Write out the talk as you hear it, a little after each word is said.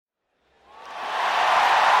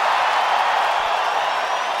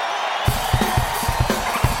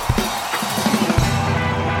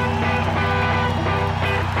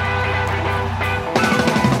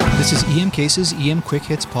Cases EM Quick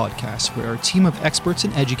Hits podcast, where our team of experts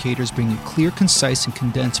and educators bring you clear, concise, and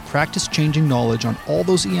condensed practice-changing knowledge on all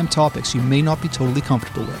those EM topics you may not be totally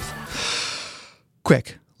comfortable with.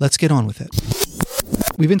 Quick, let's get on with it.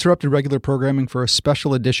 We've interrupted regular programming for a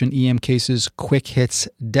special edition EM Cases Quick Hits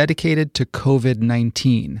dedicated to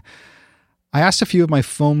COVID-19. I asked a few of my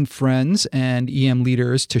phone friends and EM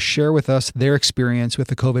leaders to share with us their experience with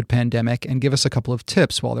the COVID pandemic and give us a couple of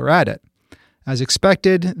tips while they're at it. As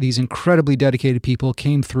expected, these incredibly dedicated people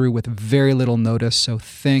came through with very little notice, so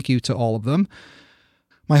thank you to all of them.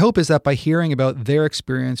 My hope is that by hearing about their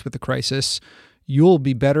experience with the crisis, you'll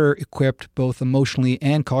be better equipped both emotionally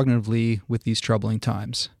and cognitively with these troubling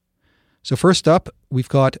times. So first up, we've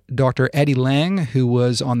got Dr. Eddie Lang, who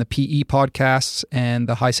was on the PE podcasts and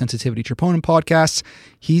the High Sensitivity Troponin podcasts.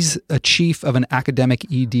 He's a chief of an academic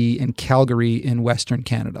ED in Calgary in Western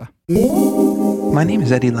Canada. My name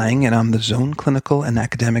is Eddie Lang, and I'm the Zone Clinical and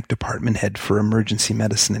Academic Department Head for Emergency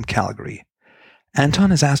Medicine in Calgary.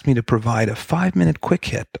 Anton has asked me to provide a 5-minute quick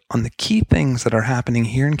hit on the key things that are happening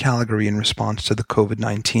here in Calgary in response to the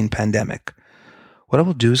COVID-19 pandemic. What I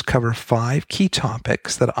will do is cover 5 key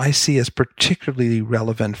topics that I see as particularly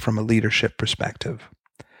relevant from a leadership perspective.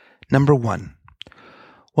 Number 1,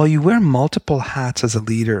 while you wear multiple hats as a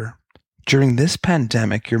leader, during this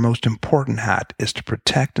pandemic, your most important hat is to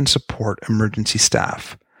protect and support emergency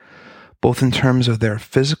staff, both in terms of their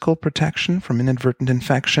physical protection from inadvertent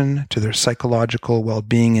infection to their psychological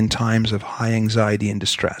well-being in times of high anxiety and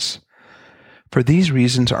distress. For these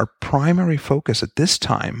reasons, our primary focus at this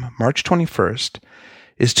time, March 21st,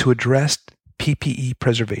 is to address PPE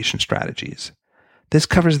preservation strategies. This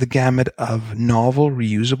covers the gamut of novel,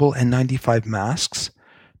 reusable N95 masks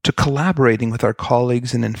to collaborating with our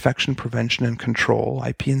colleagues in Infection Prevention and Control,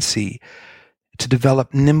 IP&C, to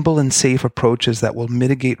develop nimble and safe approaches that will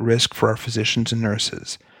mitigate risk for our physicians and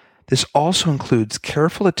nurses. This also includes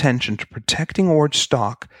careful attention to protecting ward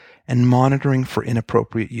stock and monitoring for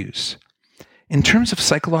inappropriate use. In terms of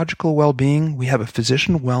psychological well-being, we have a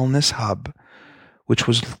physician wellness hub, which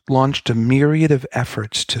was launched a myriad of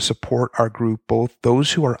efforts to support our group, both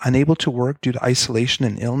those who are unable to work due to isolation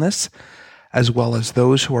and illness, as well as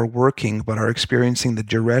those who are working but are experiencing the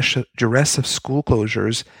duress of school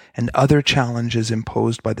closures and other challenges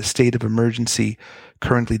imposed by the state of emergency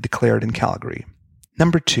currently declared in Calgary.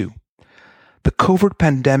 Number 2, the COVID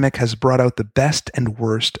pandemic has brought out the best and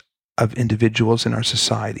worst of individuals in our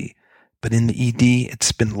society. But in the ED,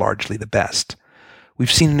 it's been largely the best.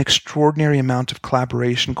 We've seen an extraordinary amount of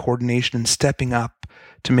collaboration, coordination, and stepping up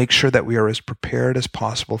to make sure that we are as prepared as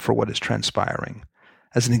possible for what is transpiring.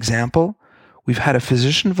 As an example, we've had a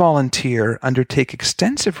physician volunteer undertake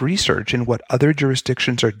extensive research in what other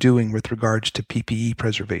jurisdictions are doing with regards to PPE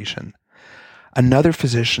preservation. Another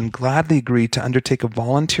physician gladly agreed to undertake a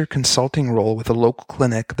volunteer consulting role with a local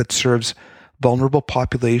clinic that serves vulnerable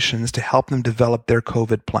populations to help them develop their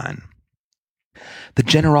COVID plan. The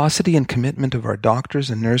generosity and commitment of our doctors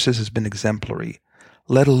and nurses has been exemplary,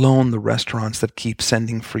 let alone the restaurants that keep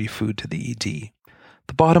sending free food to the ED.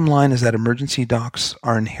 The bottom line is that emergency docs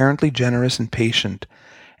are inherently generous and patient,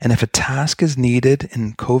 and if a task is needed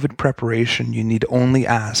in COVID preparation, you need only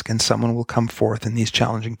ask and someone will come forth in these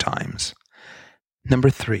challenging times. Number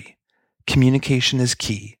 3, communication is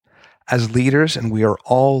key. As leaders, and we are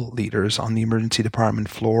all leaders on the emergency department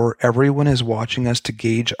floor, everyone is watching us to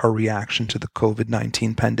gauge our reaction to the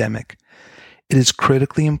COVID-19 pandemic. It is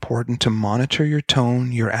critically important to monitor your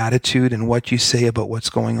tone, your attitude, and what you say about what's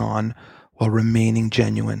going on while remaining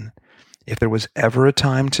genuine. If there was ever a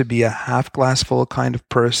time to be a half glass full kind of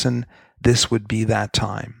person, this would be that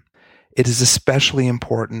time. It is especially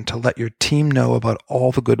important to let your team know about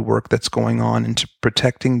all the good work that's going on into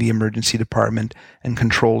protecting the emergency department and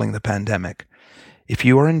controlling the pandemic. If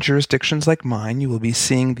you are in jurisdictions like mine, you will be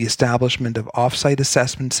seeing the establishment of off-site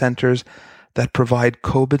assessment centers that provide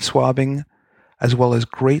COVID swabbing, as well as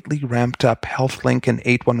greatly ramped up HealthLink and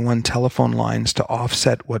 811 telephone lines to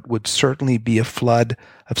offset what would certainly be a flood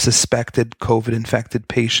of suspected COVID-infected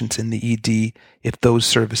patients in the ED if those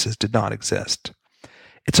services did not exist.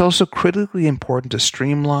 It's also critically important to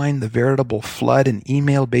streamline the veritable flood and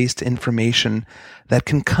email-based information that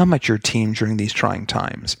can come at your team during these trying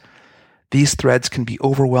times. These threads can be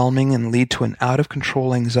overwhelming and lead to an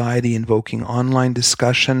out-of-control anxiety invoking online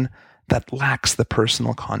discussion that lacks the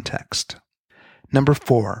personal context. Number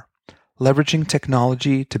 4, leveraging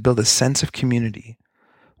technology to build a sense of community.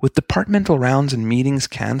 With departmental rounds and meetings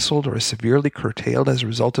canceled or severely curtailed as a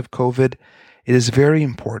result of COVID, it is very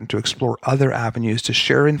important to explore other avenues to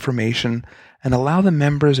share information and allow the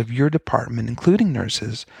members of your department, including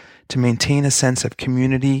nurses, to maintain a sense of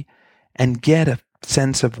community and get a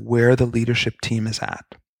sense of where the leadership team is at.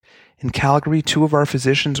 In Calgary, 2 of our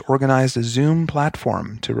physicians organized a Zoom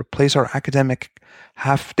platform to replace our academic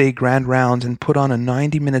half-day grand rounds and put on a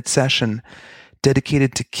 90-minute session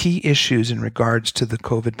dedicated to key issues in regards to the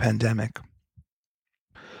COVID pandemic.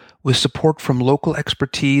 With support from local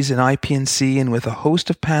expertise in IP&C and with a host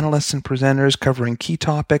of panelists and presenters covering key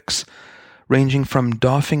topics ranging from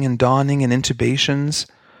doffing and donning and intubations,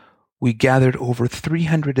 we gathered over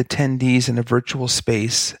 300 attendees in a virtual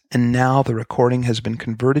space, and now the recording has been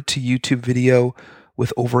converted to YouTube video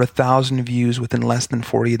with over 1,000 views within less than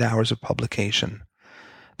 48 hours of publication.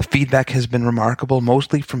 The feedback has been remarkable,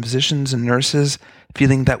 mostly from physicians and nurses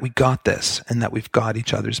feeling that we got this and that we've got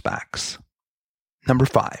each other's backs. Number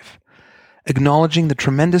 5, acknowledging the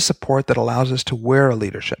tremendous support that allows us to wear a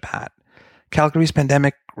leadership hat. Calgary's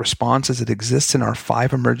pandemic response as it exists in our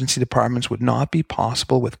 5 emergency departments would not be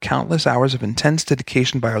possible with countless hours of intense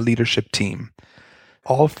dedication by our leadership team.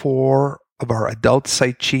 All 4 of our adult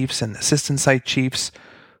site chiefs and assistant site chiefs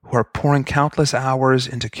who are pouring countless hours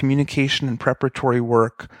into communication and preparatory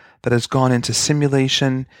work that has gone into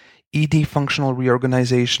simulation, ED functional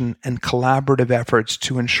reorganization, and collaborative efforts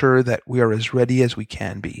to ensure that we are as ready as we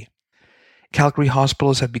can be. Calgary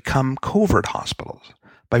hospitals have become covert hospitals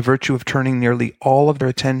by virtue of turning nearly all of their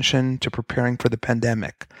attention to preparing for the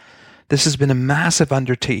pandemic. This has been a massive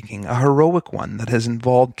undertaking, a heroic one that has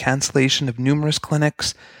involved cancellation of numerous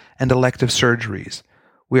clinics and elective surgeries.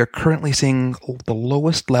 We are currently seeing the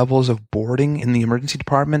lowest levels of boarding in the emergency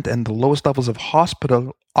department and the lowest levels of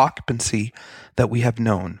hospital occupancy that we have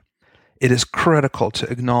known. It is critical to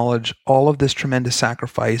acknowledge all of this tremendous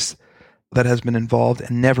sacrifice that has been involved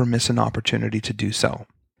and never miss an opportunity to do so.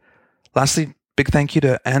 Lastly, big thank you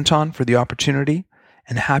to Anton for the opportunity,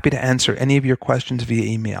 and happy to answer any of your questions via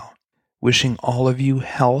email. Wishing all of you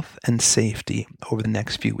health and safety over the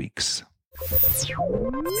next few weeks.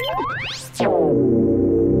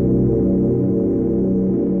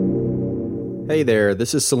 Hey there,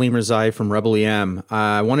 this is Salim Rizai from Rebel EM.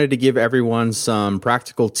 I wanted to give everyone some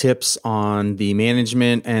practical tips on the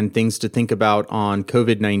management and things to think about on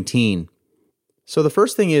COVID-19. So the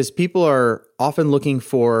first thing is people are often looking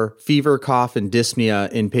for fever, cough, and dyspnea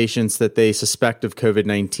in patients that they suspect of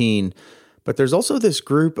COVID-19. But there's also this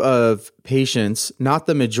group of patients, not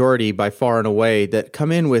the majority by far and away, that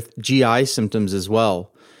come in with GI symptoms as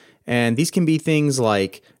well. And these can be things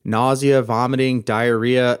like nausea, vomiting,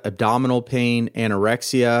 diarrhea, abdominal pain,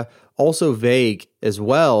 anorexia, also vague as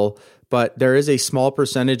well. But there is a small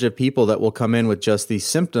percentage of people that will come in with just these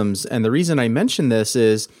symptoms. And the reason I mention this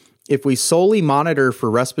is if we solely monitor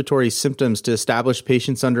for respiratory symptoms to establish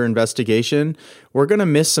patients under investigation, we're going to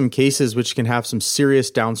miss some cases which can have some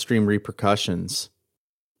serious downstream repercussions.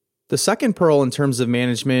 The second pearl in terms of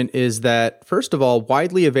management is that, first of all,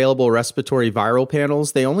 widely available respiratory viral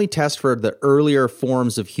panels, they only test for the earlier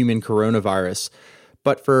forms of human coronavirus.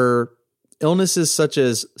 But for illnesses such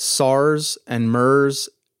as SARS and MERS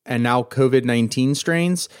and now COVID-19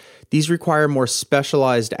 strains, these require more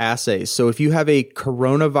specialized assays. So if you have a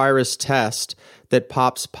coronavirus test that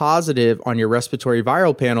pops positive on your respiratory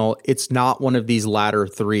viral panel, it's not one of these latter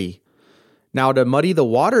 3. Now, to muddy the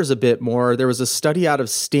waters a bit more, there was a study out of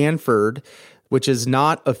Stanford, which is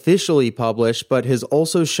not officially published, but has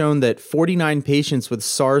also shown that 49 patients with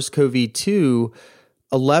SARS-CoV-2,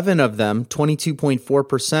 11 of them,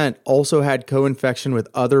 22.4%, also had co-infection with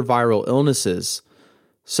other viral illnesses.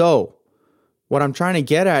 So, what I'm trying to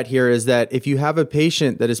get at here is that if you have a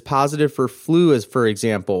patient that is positive for flu, as for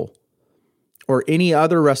example, or any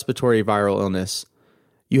other respiratory viral illness,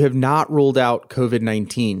 you have not ruled out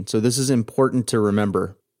COVID-19. So this is important to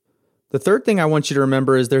remember. The third thing I want you to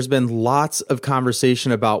remember is there's been lots of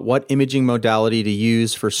conversation about what imaging modality to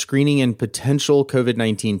use for screening in potential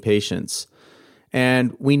COVID-19 patients.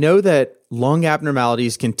 And we know that lung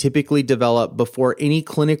abnormalities can typically develop before any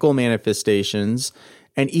clinical manifestations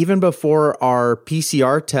and even before our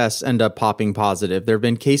PCR tests end up popping positive. There have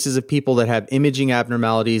been cases of people that have imaging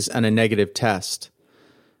abnormalities and a negative test.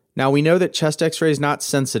 Now, we know that chest x-ray is not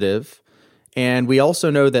sensitive, and we also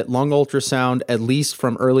know that lung ultrasound, at least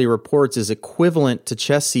from early reports, is equivalent to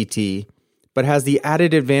chest CT, but has the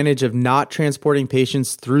added advantage of not transporting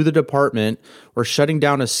patients through the department or shutting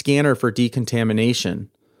down a scanner for decontamination.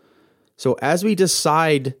 So as we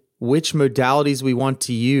decide which modalities we want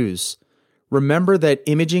to use, remember that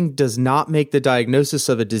imaging does not make the diagnosis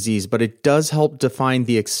of a disease, but it does help define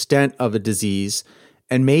the extent of a disease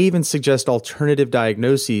and may even suggest alternative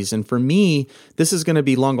diagnoses. And for me, this is going to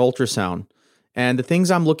be lung ultrasound. And the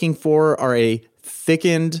things I'm looking for are a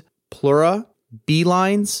thickened pleura,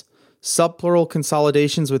 B-lines, subpleural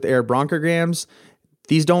consolidations with air bronchograms.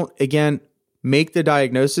 These don't, again, make the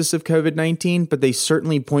diagnosis of COVID-19, but they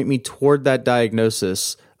certainly point me toward that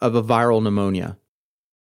diagnosis of a viral pneumonia.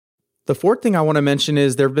 The fourth thing I want to mention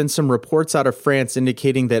is there have been some reports out of France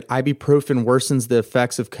indicating that ibuprofen worsens the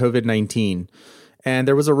effects of COVID-19. And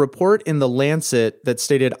there was a report in The Lancet that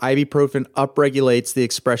stated ibuprofen upregulates the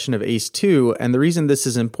expression of ACE2. And the reason this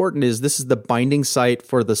is important is this is the binding site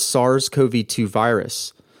for the SARS-CoV-2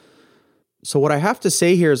 virus. So what I have to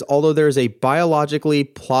say here is, although there is a biologically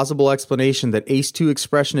plausible explanation that ACE2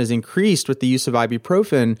 expression is increased with the use of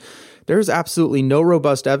ibuprofen, there is absolutely no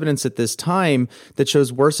robust evidence at this time that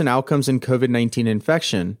shows worsened outcomes in COVID-19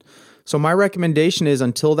 infection. So my recommendation is,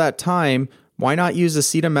 until that time, why not use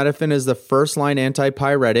acetaminophen as the first-line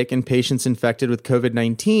antipyretic in patients infected with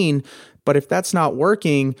COVID-19? But if that's not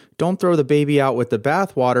working, don't throw the baby out with the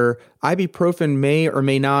bathwater. Ibuprofen may or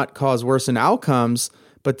may not cause worsened outcomes,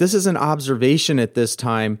 but this is an observation at this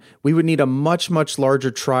time. We would need a much, much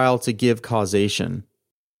larger trial to give causation.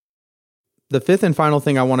 The fifth and final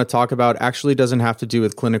thing I want to talk about actually doesn't have to do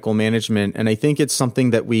with clinical management, and I think it's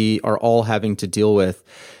something that we are all having to deal with.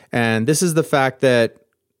 And this is the fact that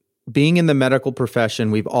being in the medical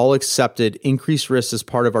profession, we've all accepted increased risk as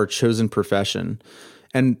part of our chosen profession.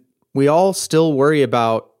 And we all still worry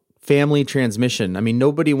about family transmission. I mean,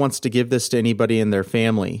 nobody wants to give this to anybody in their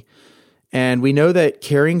family. And we know that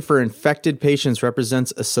caring for infected patients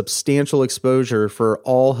represents a substantial exposure for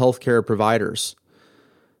all healthcare providers.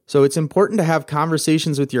 So it's important to have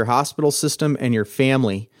conversations with your hospital system and your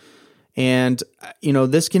family. And,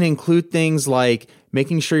 this can include things like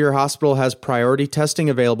making sure your hospital has priority testing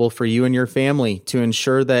available for you and your family to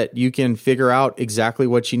ensure that you can figure out exactly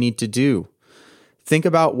what you need to do. Think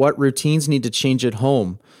about what routines need to change at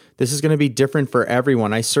home. This is going to be different for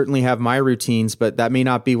everyone. I certainly have my routines, but that may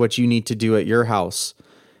not be what you need to do at your house.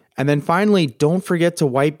 And then finally, don't forget to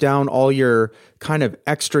wipe down all your kind of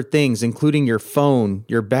extra things, including your phone,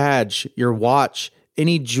 your badge, your watch,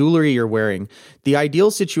 any jewelry you're wearing. The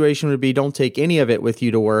ideal situation would be don't take any of it with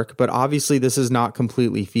you to work, but obviously this is not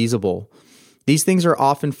completely feasible. These things are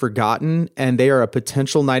often forgotten, and they are a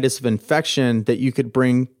potential nidus of infection that you could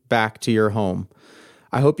bring back to your home.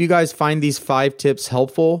 I hope you guys find these 5 tips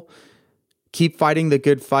helpful. Keep fighting the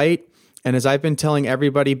good fight. And as I've been telling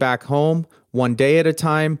everybody back home, one day at a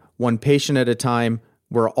time, one patient at a time,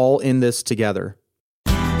 we're all in this together.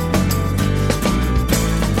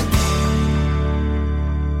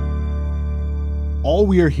 All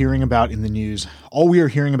we are hearing about in the news, all we are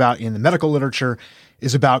hearing about in the medical literature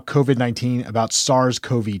is about COVID-19, about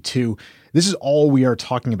SARS-CoV-2. This is all we are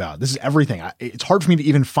talking about. This is everything. It's hard for me to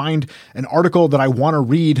even find an article that I want to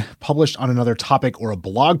read published on another topic or a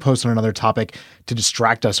blog post on another topic to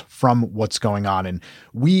distract us from what's going on. And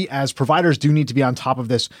we as providers do need to be on top of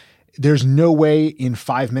this. There's no way in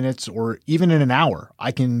 5 minutes or even in an hour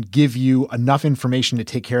I can give you enough information to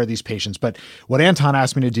take care of these patients. But what Anton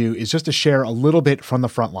asked me to do is just to share a little bit from the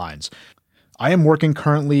front lines. I am working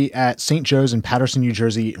currently at St. Joe's in Paterson, New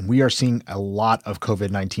Jersey, and we are seeing a lot of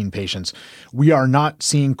COVID-19 patients. We are not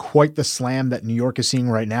seeing quite the slam that New York is seeing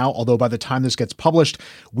right now, although by the time this gets published,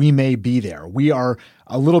 we may be there. We are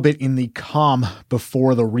a little bit in the calm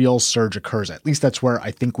before the real surge occurs. At least that's where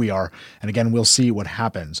I think we are. And again, we'll see what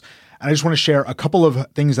happens. And I just want to share a couple of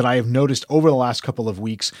things that I have noticed over the last couple of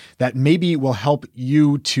weeks that maybe will help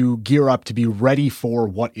you to gear up to be ready for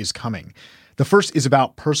what is coming. The first is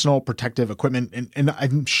about personal protective equipment, and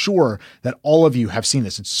I'm sure that all of you have seen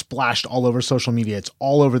this. It's splashed all over social media. It's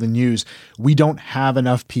all over the news. We don't have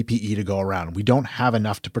enough PPE to go around. We don't have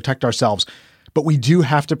enough to protect ourselves, but we do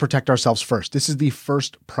have to protect ourselves first. This is the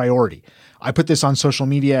first priority. I put this on social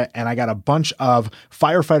media, and I got a bunch of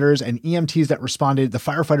firefighters and EMTs that responded. The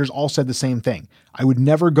firefighters all said the same thing. I would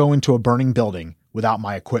never go into a burning building without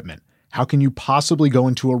my equipment. How can you possibly go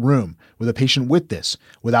into a room with a patient with this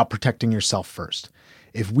without protecting yourself first?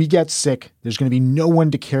 If we get sick, there's going to be no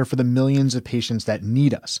one to care for the millions of patients that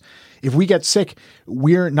need us. If we get sick,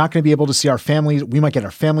 we're not going to be able to see our families. We might get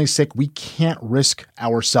our families sick. We can't risk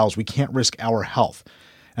ourselves. We can't risk our health.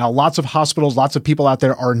 Now, lots of hospitals, lots of people out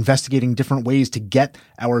there are investigating different ways to get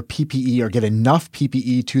our PPE or get enough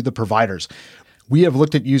PPE to the providers. We have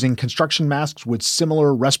looked at using construction masks with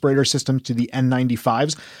similar respirator systems to the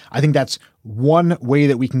N95s. I think that's one way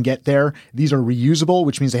that we can get there. These are reusable,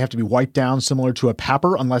 which means they have to be wiped down similar to a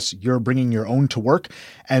PAPR unless you're bringing your own to work.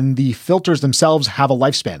 And the filters themselves have a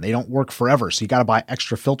lifespan. They don't work forever, so you got to buy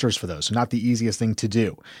extra filters for those. So not the easiest thing to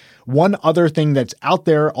do. One other thing that's out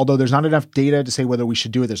there, although there's not enough data to say whether we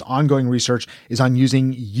should do it, there's ongoing research, is on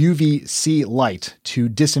using UVC light to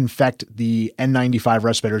disinfect the N95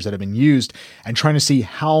 respirators that have been used and trying to see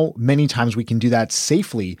how many times we can do that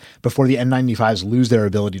safely before the N95s lose their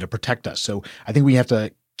ability to protect us. So I think we have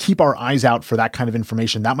to keep our eyes out for that kind of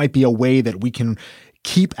information. That might be a way that we can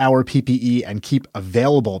keep our PPE and keep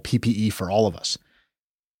available PPE for all of us.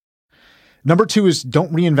 Number 2 is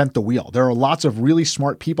don't reinvent the wheel. There are lots of really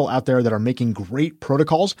smart people out there that are making great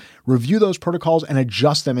protocols. Review those protocols and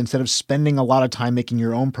adjust them instead of spending a lot of time making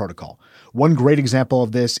your own protocol. One great example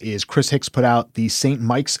of this is Chris Hicks put out the St.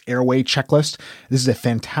 Mike's Airway Checklist. This is a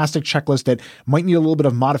fantastic checklist that might need a little bit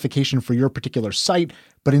of modification for your particular site,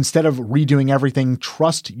 but instead of redoing everything,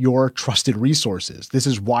 trust your trusted resources. This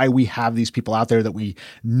is why we have these people out there that we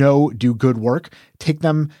know do good work. Take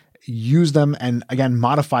them, use them, and again,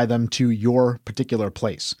 modify them to your particular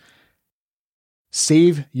place.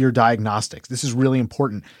 Save your diagnostics. This is really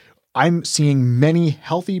important. I'm seeing many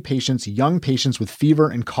healthy patients, young patients with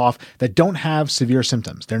fever and cough that don't have severe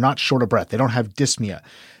symptoms. They're not short of breath. They don't have dyspnea.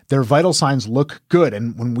 Their vital signs look good.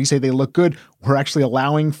 And when we say they look good, we're actually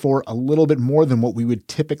allowing for a little bit more than what we would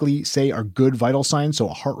typically say are good vital signs. So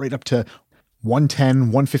a heart rate up to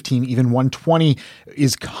 110, 115, even 120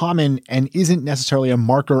 is common and isn't necessarily a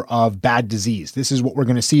marker of bad disease. This is what we're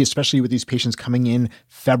going to see, especially with these patients coming in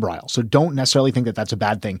febrile. So don't necessarily think that that's a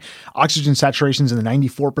bad thing. Oxygen saturations in the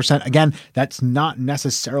 94%. Again, that's not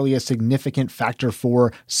necessarily a significant factor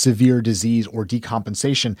for severe disease or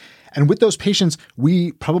decompensation. And with those patients,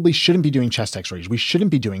 we probably shouldn't be doing chest x-rays. We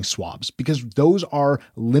shouldn't be doing swabs because those are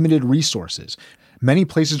limited resources. Many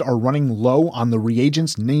places are running low on the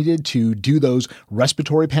reagents needed to do those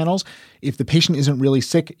respiratory panels. If the patient isn't really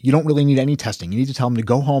sick, you don't really need any testing. You need to tell them to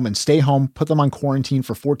go home and stay home, put them on quarantine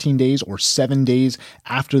for 14 days or 7 days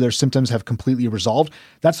after their symptoms have completely resolved.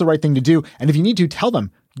 That's the right thing to do. And if you need to, tell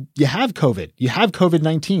them, you have COVID. You have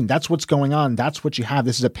COVID-19. That's what's going on. That's what you have.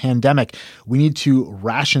 This is a pandemic. We need to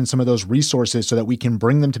ration some of those resources so that we can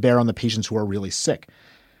bring them to bear on the patients who are really sick.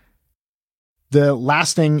 The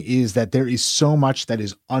last thing is that there is so much that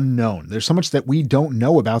is unknown. There's so much that we don't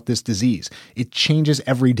know about this disease. It changes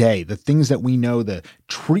every day. The things that we know, the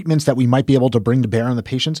treatments that we might be able to bring to bear on the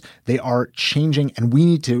patients, they are changing and we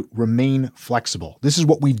need to remain flexible. This is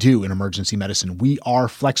what we do in emergency medicine. We are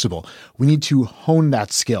flexible. We need to hone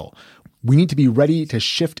that skill. We need to be ready to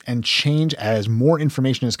shift and change as more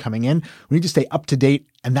information is coming in. We need to stay up to date.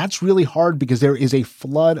 And that's really hard because there is a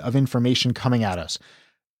flood of information coming at us.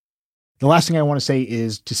 The last thing I want to say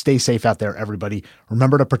is to stay safe out there, everybody.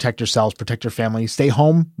 Remember to protect yourselves, protect your family. Stay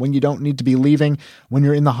home when you don't need to be leaving. When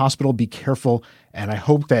you're in the hospital, be careful. And I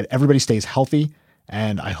hope that everybody stays healthy.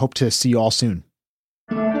 And I hope to see you all soon.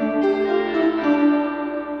 And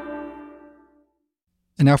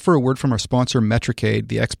now for a word from our sponsor, Metricade,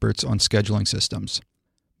 the experts on scheduling systems.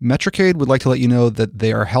 Metricade would like to let you know that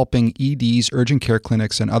they are helping EDs, urgent care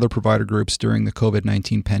clinics, and other provider groups during the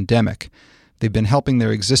COVID-19 pandemic. They've been helping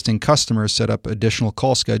their existing customers set up additional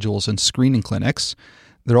call schedules and screening clinics.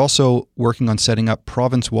 They're also working on setting up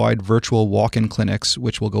province-wide virtual walk-in clinics,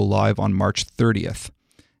 which will go live on March 30th.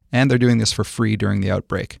 And they're doing this for free during the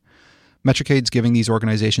outbreak. Metricade's giving these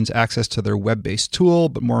organizations access to their web-based tool,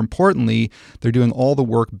 but more importantly, they're doing all the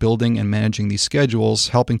work building and managing these schedules,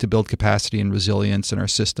 helping to build capacity and resilience in our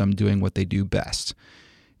system, doing what they do best.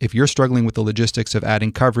 If you're struggling with the logistics of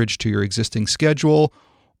adding coverage to your existing schedule,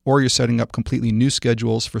 or you're setting up completely new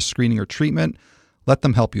schedules for screening or treatment, let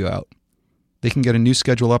them help you out. They can get a new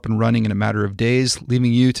schedule up and running in a matter of days,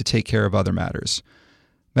 leaving you to take care of other matters.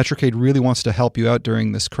 Metricade really wants to help you out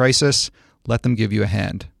during this crisis. Let them give you a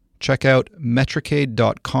hand. Check out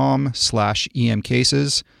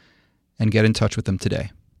metricade.com/emcases and get in touch with them today.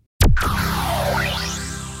 Hi,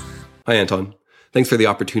 Anton. Thanks for the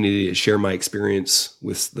opportunity to share my experience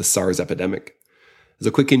with the SARS epidemic. As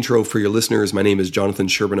a quick intro for your listeners, my name is Jonathan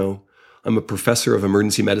Sherbino. I'm a professor of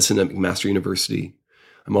emergency medicine at McMaster University.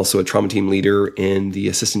 I'm also a trauma team leader and the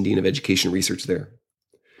assistant dean of education research there.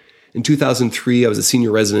 In 2003, I was a senior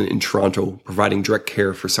resident in Toronto, providing direct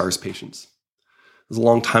care for SARS patients. It was a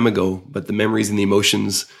long time ago, but the memories and the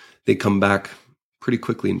emotions, they come back pretty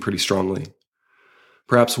quickly and pretty strongly.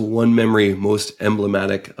 Perhaps one memory most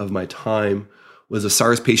emblematic of my time was a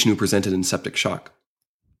SARS patient who presented in septic shock.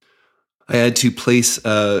 I had to place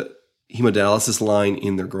a hemodialysis line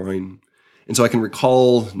in their groin. And so I can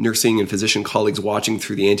recall nursing and physician colleagues watching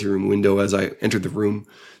through the anteroom window as I entered the room.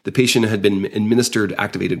 The patient had been administered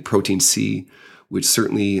activated protein C, which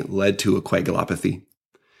certainly led to a coagulopathy.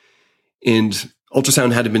 And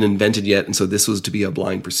ultrasound hadn't been invented yet, and so this was to be a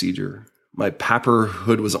blind procedure. My PAPR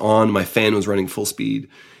hood was on, my fan was running full speed,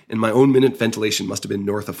 and my own minute ventilation must have been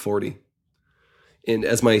north of 40. And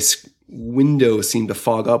as my window seemed to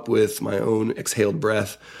fog up with my own exhaled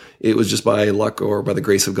breath, it was just by luck or by the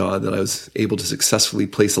grace of God that I was able to successfully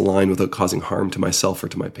place a line without causing harm to myself or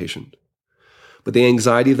to my patient. But the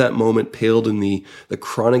anxiety of that moment paled in the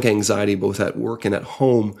chronic anxiety both at work and at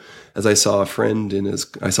home as I saw a friend and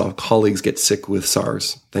as I saw colleagues get sick with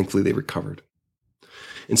SARS. Thankfully, they recovered.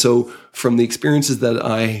 And so from the experiences that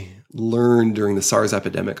I learned during the SARS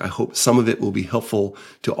epidemic, I hope some of it will be helpful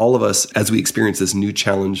to all of us as we experience this new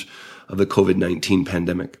challenge of the COVID-19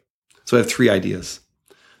 pandemic. So I have 3 ideas.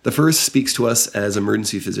 The first speaks to us as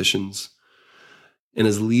emergency physicians and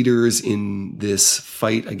as leaders in this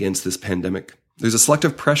fight against this pandemic. There's a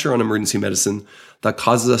selective pressure on emergency medicine that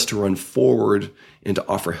causes us to run forward and to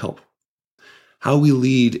offer help. How we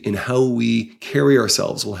lead and how we carry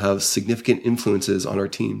ourselves will have significant influences on our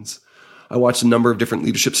teams. I watched a number of different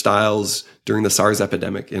leadership styles during the SARS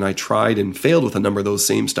epidemic, and I tried and failed with a number of those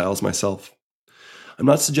same styles myself. I'm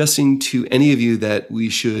not suggesting to any of you that we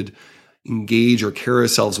should engage or carry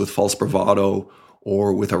ourselves with false bravado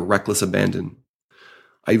or with a reckless abandon.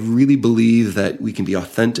 I really believe that we can be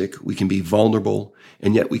authentic, we can be vulnerable,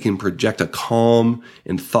 and yet we can project a calm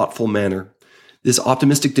and thoughtful manner. This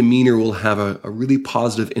optimistic demeanor will have a really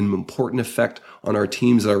positive and important effect on our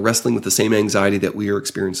teams that are wrestling with the same anxiety that we are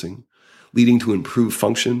experiencing, leading to improved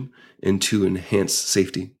function and to enhanced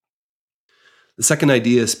safety. The second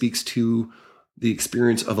idea speaks to the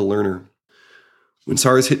experience of a learner. When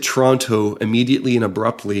SARS hit Toronto, immediately and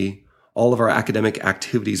abruptly, all of our academic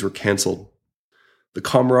activities were canceled. The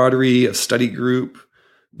camaraderie of study group,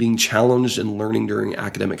 being challenged and learning during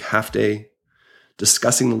academic half day,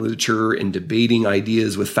 discussing the literature and debating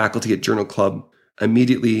ideas with faculty at Journal Club,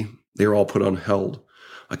 immediately they were all put on hold.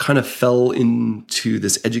 I kind of fell into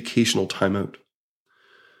this educational timeout.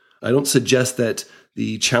 I don't suggest that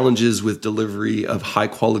the challenges with delivery of high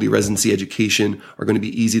quality residency education are going to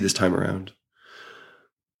be easy this time around.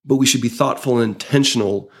 But we should be thoughtful and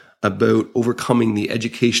intentional about overcoming the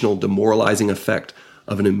educational demoralizing effect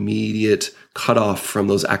of an immediate cutoff from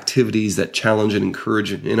those activities that challenge and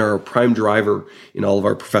encourage and are a prime driver in all of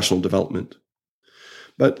our professional development.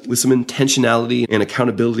 But with some intentionality and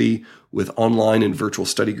accountability with online and virtual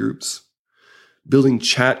study groups, building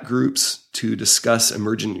chat groups to discuss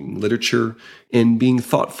emerging literature, and being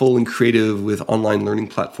thoughtful and creative with online learning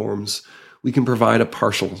platforms, we can provide a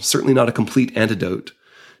partial, certainly not a complete antidote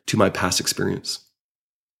to my past experience.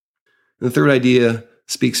 And the third idea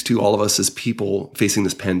speaks to all of us as people facing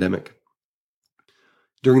this pandemic.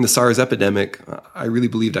 During the SARS epidemic, I really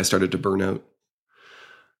believed I started to burn out.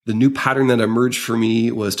 The new pattern that emerged for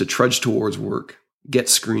me was to trudge towards work, get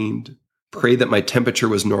screened, pray that my temperature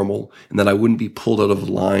was normal and that I wouldn't be pulled out of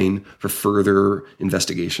line for further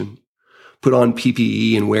investigation, put on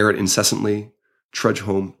PPE and wear it incessantly, trudge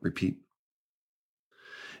home, repeat.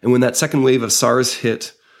 And when that second wave of SARS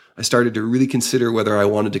hit, I started to really consider whether I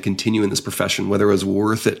wanted to continue in this profession, whether it was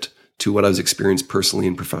worth it to what I was experiencing personally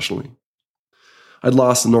and professionally. I'd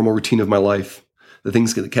lost the normal routine of my life, the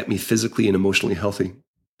things that kept me physically and emotionally healthy.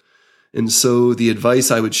 And so the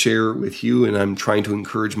advice I would share with you, and I'm trying to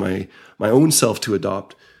encourage my own self to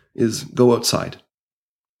adopt, is go outside,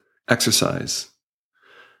 exercise,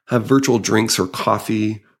 have virtual drinks or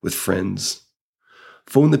coffee with friends,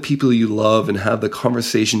 phone the people you love and have the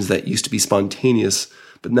conversations that used to be spontaneous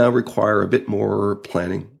but now require a bit more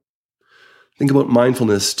planning. Think about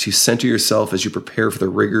mindfulness to center yourself as you prepare for the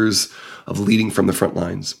rigors of leading from the front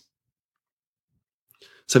lines.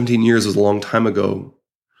 17 years was a long time ago,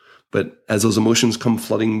 but as those emotions come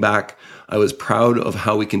flooding back, I was proud of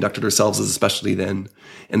how we conducted ourselves as a specialty then.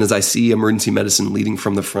 And as I see emergency medicine leading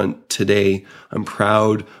from the front today, I'm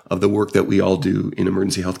proud of the work that we all do in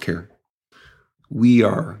emergency healthcare. We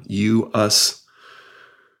are, you, us,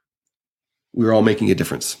 we're all making a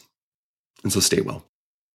difference. And so stay well.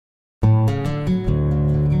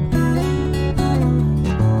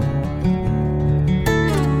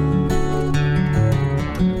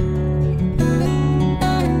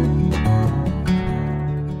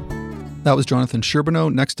 That was Jonathan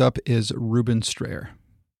Sherbino. Next up is Ruben Strayer.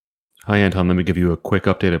 Hi, Anton. Let me give you a quick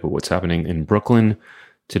update about what's happening in Brooklyn.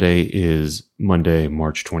 Today is Monday,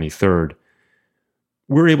 March 23rd.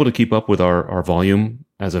 We're able to keep up with our volume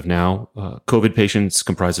as of now. COVID patients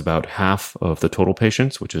comprise about half of the total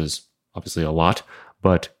patients, which is obviously a lot,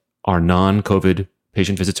 but our non-COVID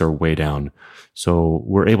patient visits are way down. So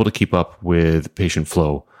we're able to keep up with patient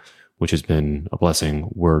flow, which has been a blessing.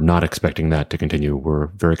 We're not expecting that to continue. We're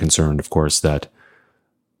very concerned, of course, that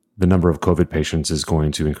the number of COVID patients is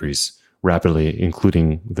going to increase rapidly,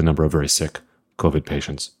 including the number of very sick COVID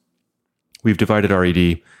patients. We've divided our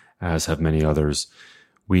ED as have many others.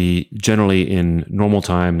 We generally, in normal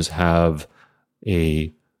times, have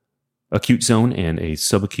a acute zone and a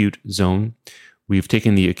subacute zone. We've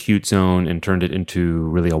taken the acute zone and turned it into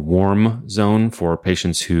really a warm zone for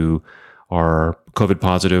patients who are COVID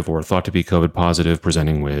positive or thought to be COVID positive,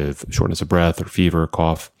 presenting with shortness of breath or fever,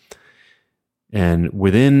 cough. And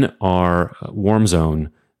within our warm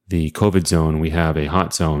zone, the COVID zone, we have a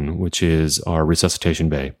hot zone, which is our resuscitation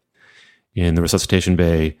bay. In the resuscitation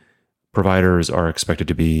bay, providers are expected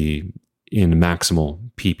to be in maximal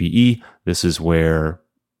PPE. This is where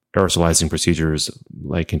aerosolizing procedures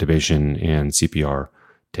like intubation and CPR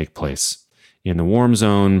take place. In the warm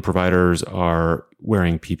zone, providers are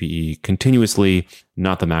wearing PPE continuously,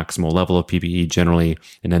 not the maximal level of PPE, generally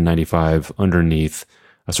an N95 underneath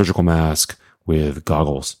a surgical mask with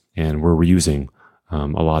goggles. And we're reusing a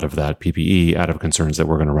lot of that PPE out of concerns that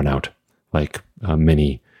we're going to run out, like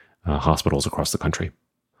many hospitals across the country.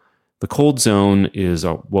 The cold zone is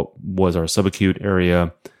what was our subacute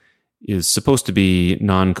area, is supposed to be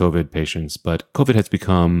non-COVID patients, but COVID has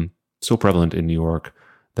become so prevalent in New York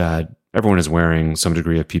that everyone is wearing some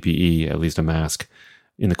degree of PPE, at least a mask,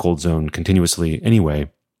 in the cold zone continuously anyway,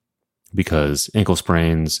 because ankle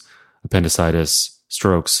sprains, appendicitis,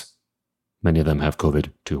 strokes, many of them have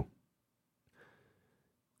COVID too.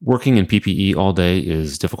 Working in PPE all day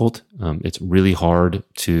is difficult. It's really hard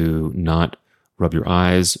to not rub your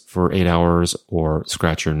eyes for 8 hours or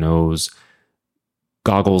scratch your nose.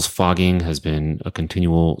 Goggles fogging has been a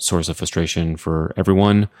continual source of frustration for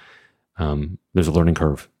everyone. There's a learning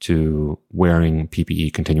curve to wearing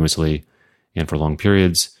PPE continuously and for long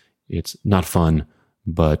periods. It's not fun,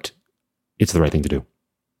 but it's the right thing to do.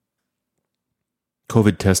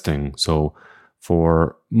 COVID testing. So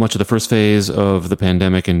for much of the first phase of the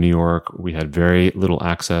pandemic in New York, we had very little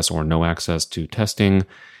access or no access to testing.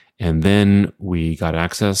 And then we got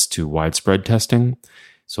access to widespread testing.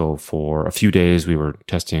 So for a few days, we were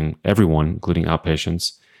testing everyone, including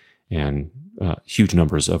outpatients, and huge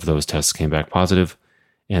numbers of those tests came back positive.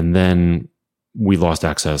 And then we lost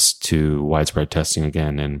access to widespread testing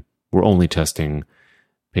again, and we're only testing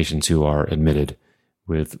patients who are admitted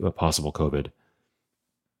with a possible COVID.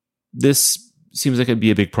 This seems like it'd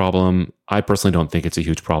be a big problem. I personally don't think it's a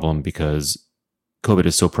huge problem because COVID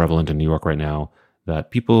is so prevalent in New York right now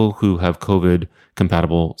that people who have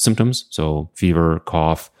COVID-compatible symptoms, so fever,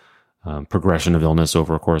 cough, progression of illness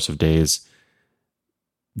over a course of days,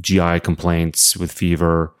 GI complaints with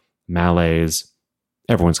fever, malaise,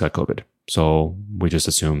 everyone's got COVID. So we just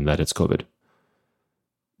assume that it's COVID.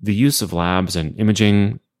 The use of labs and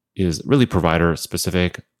imaging is really provider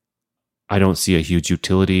specific. I don't see a huge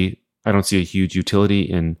utility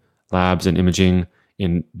in labs and imaging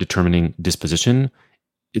in determining disposition.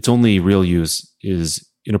 Its only real use is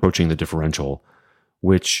in approaching the differential,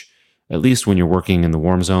 which, at least when you're working in the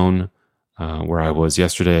warm zone, where I was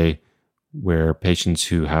yesterday, where patients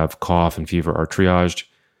who have cough and fever are triaged,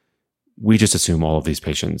 we just assume all of these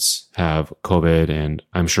patients have COVID, and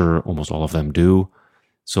I'm sure almost all of them do.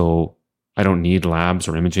 So I don't need labs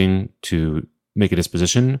or imaging to make a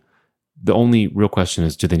disposition. The only real question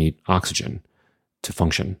is, do they need oxygen to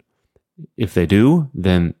function? If they do,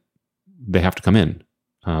 then they have to come in.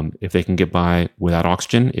 If they can get by without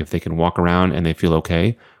oxygen, if they can walk around and they feel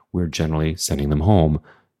okay, we're generally sending them home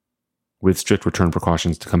with strict return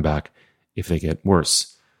precautions to come back if they get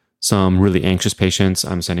worse. Some really anxious patients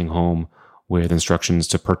I'm sending home with instructions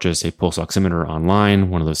to purchase a pulse oximeter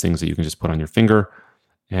online, one of those things that you can just put on your finger.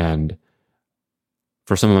 And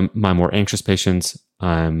for some of my more anxious patients,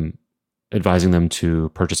 I'm advising them to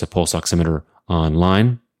purchase a pulse oximeter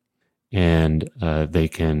online, and they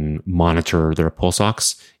can monitor their pulse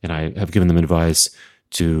ox. And I have given them advice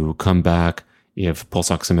to come back if pulse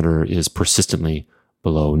oximeter is persistently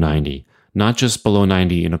below 90. Not just below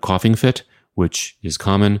 90 in a coughing fit, which is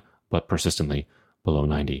common, but persistently below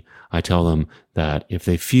 90. I tell them that if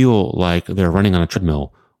they feel like they're running on a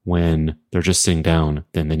treadmill when they're just sitting down,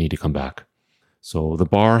 then they need to come back. So the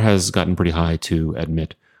bar has gotten pretty high to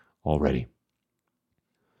admit already.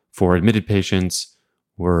 For admitted patients,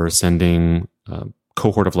 we're sending a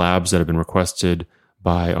cohort of labs that have been requested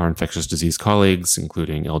by our infectious disease colleagues,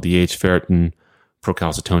 including LDH, ferritin,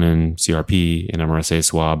 procalcitonin, CRP, and MRSA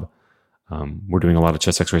swab. We're doing a lot of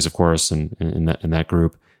chest x-rays, of course, in that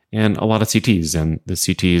group, and a lot of CTs. And the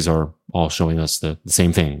CTs are all showing us the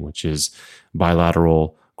same thing, which is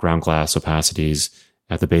bilateral ground glass opacities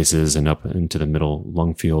at the bases and up into the middle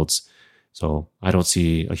lung fields. So I don't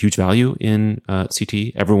see a huge value in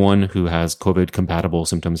CT. Everyone who has COVID-compatible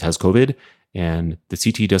symptoms has COVID, and the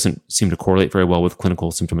CT doesn't seem to correlate very well with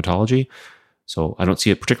clinical symptomatology. So I don't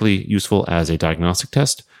see it particularly useful as a diagnostic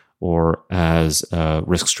test or as a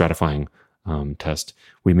risk stratifying test.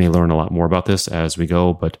 We may learn a lot more about this as we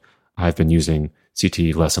go, but I've been using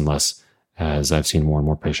CT less and less as I've seen more and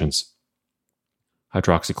more patients.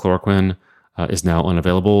 Hydroxychloroquine is now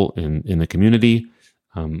unavailable in the community.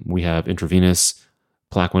 We have intravenous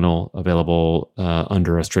Plaquenil available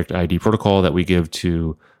under a strict ID protocol that we give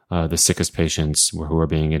to the sickest patients who are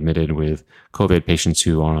being admitted with COVID, patients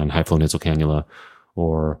who are on high-flow nasal cannula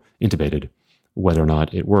or intubated. Whether or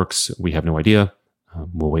not it works, we have no idea.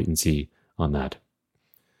 We'll wait and see on that.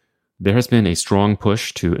 There has been a strong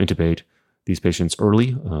push to intubate these patients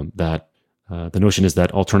early. The notion is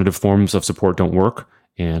that alternative forms of support don't work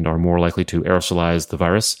and are more likely to aerosolize the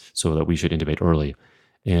virus, so that we should intubate early.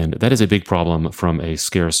 And that is a big problem from a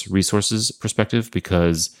scarce resources perspective,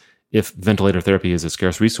 because if ventilator therapy is a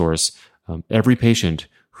scarce resource, every patient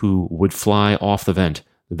who would fly off the vent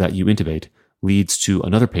that you intubate leads to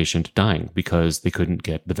another patient dying because they couldn't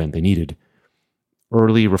get the vent they needed.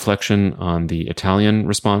 Early reflection on the Italian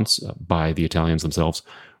response by the Italians themselves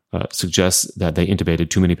suggests that they intubated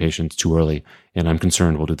too many patients too early, and I'm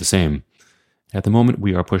concerned we'll do the same. At the moment,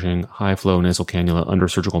 we are pushing high-flow nasal cannula under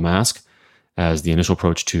surgical mask as the initial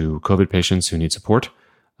approach to COVID patients who need support.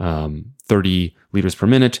 30 liters per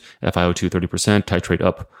minute, FiO2 30%, titrate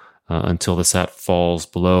up until the SAT falls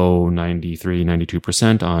below 93,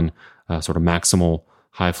 92% on sort of maximal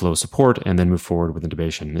high-flow support, and then move forward with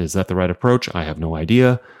intubation. Is that the right approach? I have no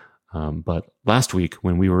idea. But last week,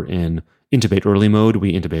 when we were in intubate early mode,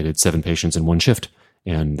 we intubated 7 patients in one shift,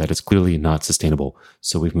 and that is clearly not sustainable.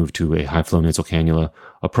 So we've moved to a high-flow nasal cannula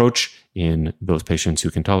approach in those patients who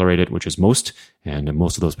can tolerate it, which is most, and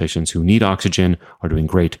most of those patients who need oxygen are doing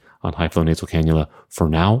great on high-flow nasal cannula. For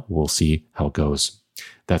now, we'll see how it goes.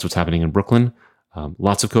 That's what's happening in Brooklyn.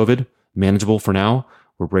 Lots of COVID, manageable for now.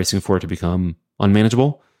 We're bracing for it to become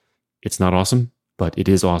unmanageable. It's not awesome, but it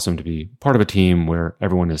is awesome to be part of a team where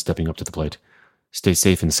everyone is stepping up to the plate. Stay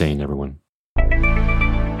safe and sane, everyone.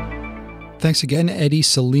 Thanks again, Eddie,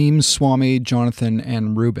 Salim, Swami, Jonathan,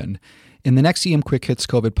 and Ruben. In the next EM Quick Hits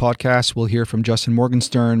COVID podcast, we'll hear from Justin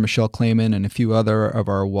Morgenstern, Michelle Clayman, and a few other of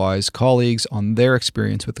our WISE colleagues on their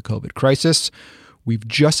experience with the COVID crisis. We've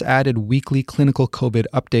just added weekly clinical COVID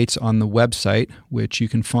updates on the website, which you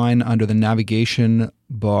can find under the navigation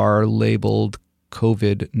bar labeled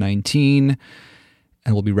COVID-19,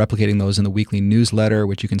 and we'll be replicating those in the weekly newsletter,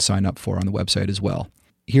 which you can sign up for on the website as well.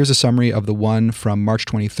 Here's a summary of the one from March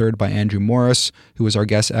 23rd by Andrew Morris, who is our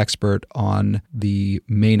guest expert on the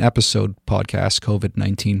main episode podcast,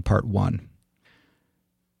 COVID-19 Part 1.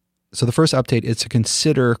 So the first update is to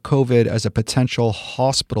consider COVID as a potential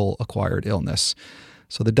hospital-acquired illness.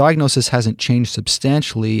 So the diagnosis hasn't changed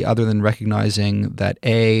substantially other than recognizing that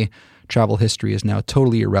A, travel history is now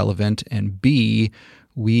totally irrelevant, and B,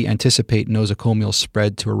 we anticipate nosocomial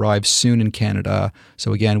spread to arrive soon in Canada.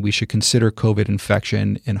 So again, we should consider COVID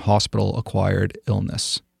infection in hospital-acquired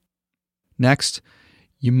illness. Next,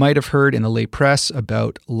 you might have heard in the lay press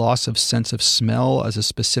about loss of sense of smell as a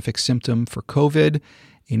specific symptom for COVID.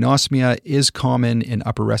 Anosmia is common in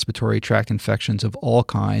upper respiratory tract infections of all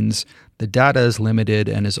kinds. The data is limited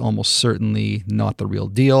and is almost certainly not the real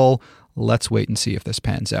deal. Let's wait and see if this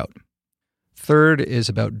pans out. Third is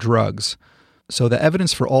about drugs. So the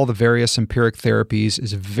evidence for all the various empiric therapies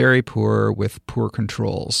is very poor with poor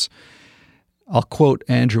controls. I'll quote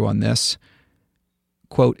Andrew on this.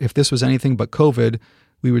 Quote, if this was anything but COVID,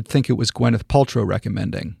 we would think it was Gwyneth Paltrow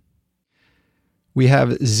recommending. We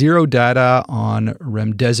have zero data on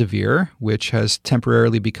remdesivir, which has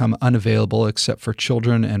temporarily become unavailable except for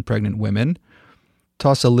children and pregnant women.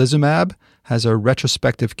 Tocilizumab has a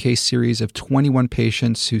retrospective case series of 21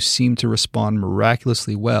 patients who seem to respond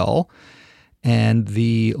miraculously well. And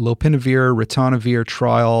the lopinavir-ritonavir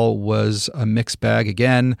trial was a mixed bag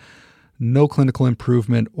again. No clinical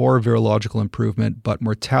improvement or virological improvement, but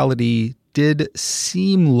mortality did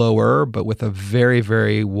seem lower, but with a very,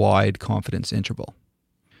 very wide confidence interval.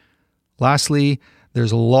 Lastly,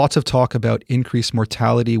 there's lots of talk about increased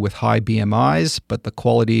mortality with high BMIs, but the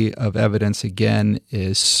quality of evidence, again,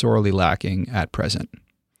 is sorely lacking at present.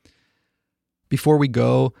 Before we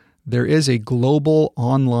go, there is a global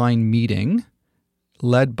online meeting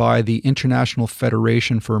led by the International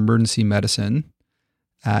Federation for Emergency Medicine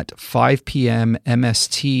at 5 p.m.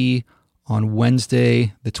 MST on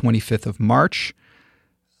Wednesday, the 25th of March.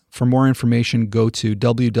 For more information, go to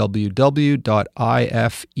www.ifem.cc.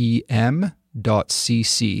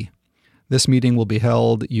 This meeting will be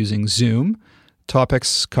held using Zoom.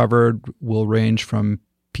 Topics covered will range from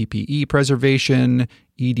PPE preservation,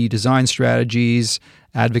 ED design strategies,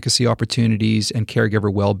 advocacy opportunities, and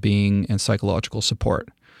caregiver well-being and psychological support.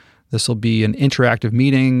 This will be an interactive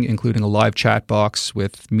meeting, including a live chat box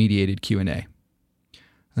with mediated Q&A.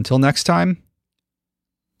 Until next time,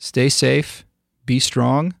 stay safe, be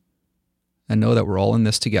strong, and know that we're all in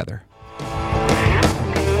this together.